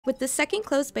With the second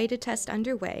closed beta test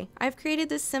underway, I've created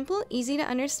this simple, easy to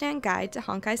understand guide to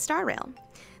Honkai Star Rail.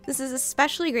 This is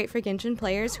especially great for Genshin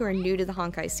players who are new to the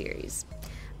Honkai series.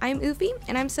 I'm Ufi,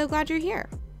 and I'm so glad you're here.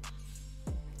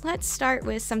 Let's start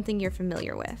with something you're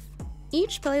familiar with.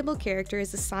 Each playable character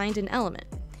is assigned an element,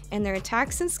 and their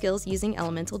attacks and skills using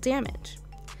elemental damage.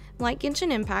 Like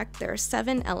Genshin Impact, there are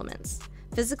 7 elements: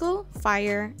 physical,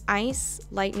 fire, ice,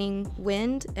 lightning,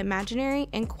 wind, imaginary,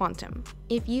 and quantum.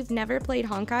 If you've never played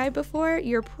Honkai before,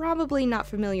 you're probably not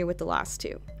familiar with the last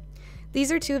 2.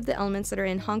 These are 2 of the elements that are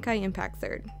in Honkai Impact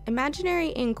 3rd.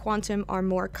 Imaginary and quantum are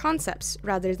more concepts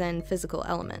rather than physical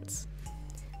elements.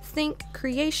 Think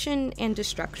creation and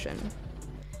destruction.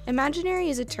 Imaginary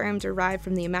is a term derived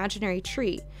from the imaginary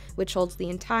tree, which holds the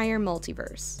entire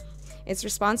multiverse. It's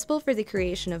responsible for the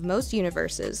creation of most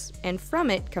universes, and from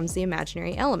it comes the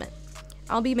imaginary element.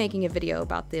 I'll be making a video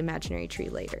about the imaginary tree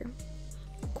later.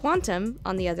 Quantum,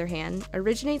 on the other hand,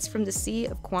 originates from the Sea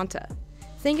of Quanta.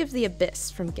 Think of the Abyss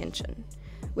from Genshin,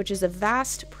 which is a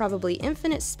vast, probably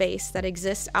infinite space that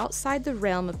exists outside the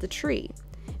realm of the tree,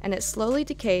 and it slowly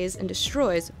decays and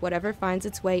destroys whatever finds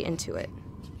its way into it.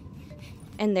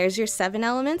 And there's your 7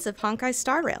 elements of Honkai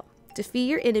Star Rail. Defeat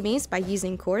your enemies by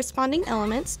using corresponding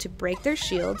elements to break their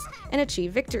shields and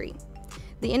achieve victory.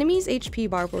 The enemy's HP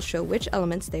bar will show which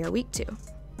elements they are weak to.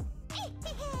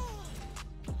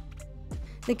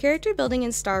 The character building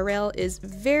in Star Rail is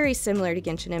very similar to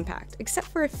Genshin Impact, except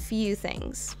for a few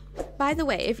things. By the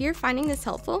way, if you're finding this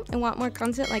helpful and want more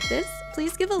content like this,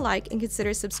 please give a like and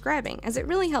consider subscribing, as it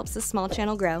really helps this small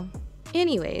channel grow.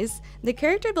 Anyways, the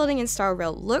character building in Star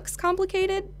Rail looks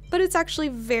complicated, but it's actually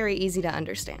very easy to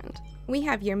understand. We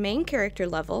have your main character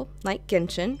level, like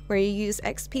Genshin, where you use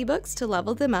XP books to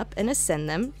level them up and ascend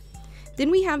them. Then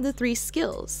we have the 3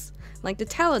 skills, like the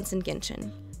talents in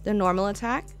Genshin: the normal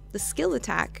attack, the skill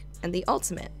attack, and the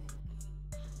ultimate.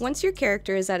 Once your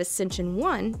character is at Ascension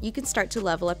 1, you can start to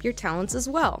level up your talents as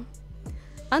well.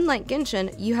 Unlike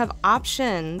Genshin, you have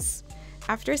options.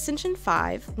 After Ascension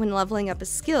 5, when leveling up a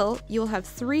skill, you'll have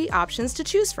 3 options to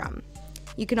choose from.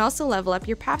 You can also level up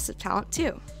your passive talent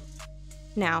too.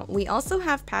 Now, we also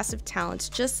have passive talents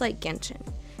just like Genshin,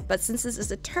 but since this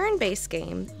is a turn-based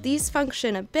game, these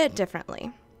function a bit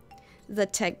differently. The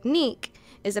technique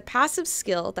is a passive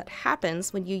skill that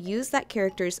happens when you use that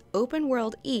character's open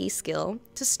world E skill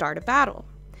to start a battle.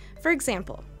 For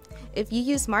example, if you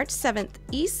use March 7th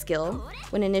E skill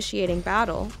when initiating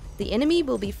battle, the enemy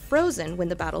will be frozen when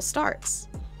the battle starts.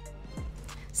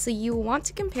 So you will want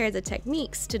to compare the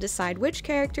techniques to decide which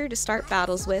character to start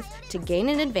battles with to gain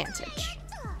an advantage.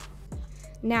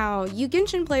 Now, you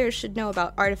Genshin players should know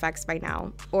about artifacts by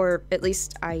now, or at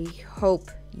least I hope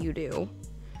you do.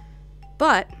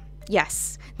 But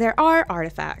yes, there are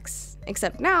artifacts,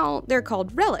 except now they're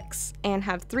called relics and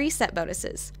have 3 set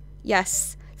bonuses.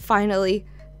 Yes, finally,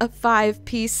 a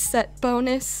 5-piece set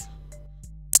bonus.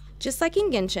 Just like in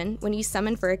Genshin, when you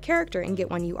summon for a character and get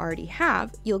one you already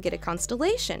have, you'll get a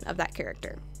constellation of that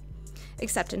character.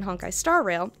 Except in Honkai Star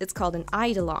Rail, it's called an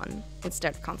Eidolon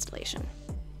instead of constellation.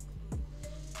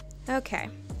 Okay,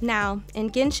 now,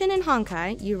 in Genshin and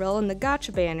Honkai, you roll in the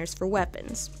gacha banners for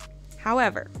weapons.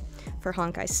 However, for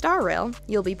Honkai Star Rail,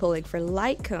 you'll be pulling for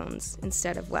light cones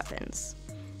instead of weapons.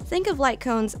 Think of light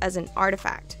cones as an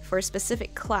artifact for a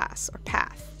specific class or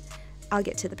path. I'll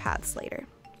get to the paths later.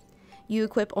 You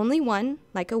equip only one,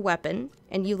 like a weapon,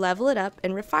 and you level it up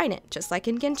and refine it, just like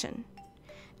in Genshin.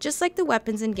 Just like the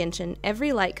weapons in Genshin,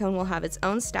 every light cone will have its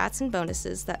own stats and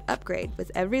bonuses that upgrade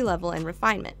with every level and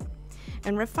refinement.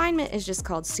 And refinement is just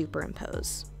called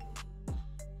superimpose.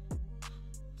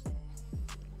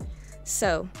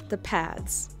 So, the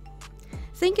paths.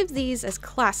 Think of these as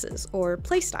classes or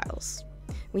playstyles.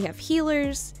 We have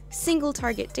healers, single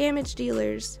target damage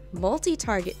dealers,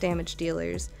 multi-target damage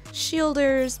dealers,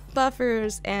 shielders,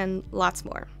 buffers, and lots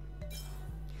more.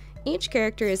 Each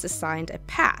character is assigned a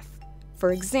path.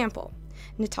 For example,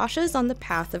 Natasha is on the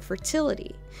path of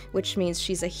fertility, which means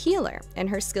she's a healer, and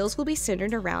her skills will be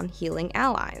centered around healing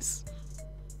allies.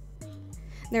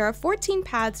 There are 14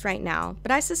 paths right now,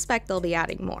 but I suspect they'll be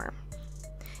adding more.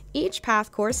 Each path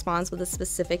corresponds with a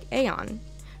specific Aeon,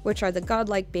 which are the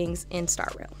godlike beings in Star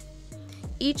Rail,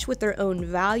 each with their own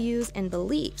values and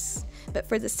beliefs, but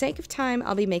for the sake of time,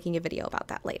 I'll be making a video about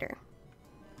that later.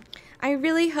 I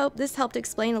really hope this helped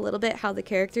explain a little bit how the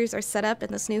characters are set up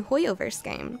in this new Hoyoverse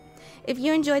game. If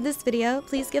you enjoyed this video,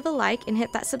 please give a like and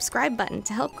hit that subscribe button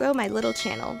to help grow my little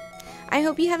channel. I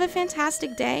hope you have a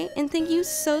fantastic day, and thank you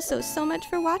so much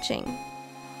for watching.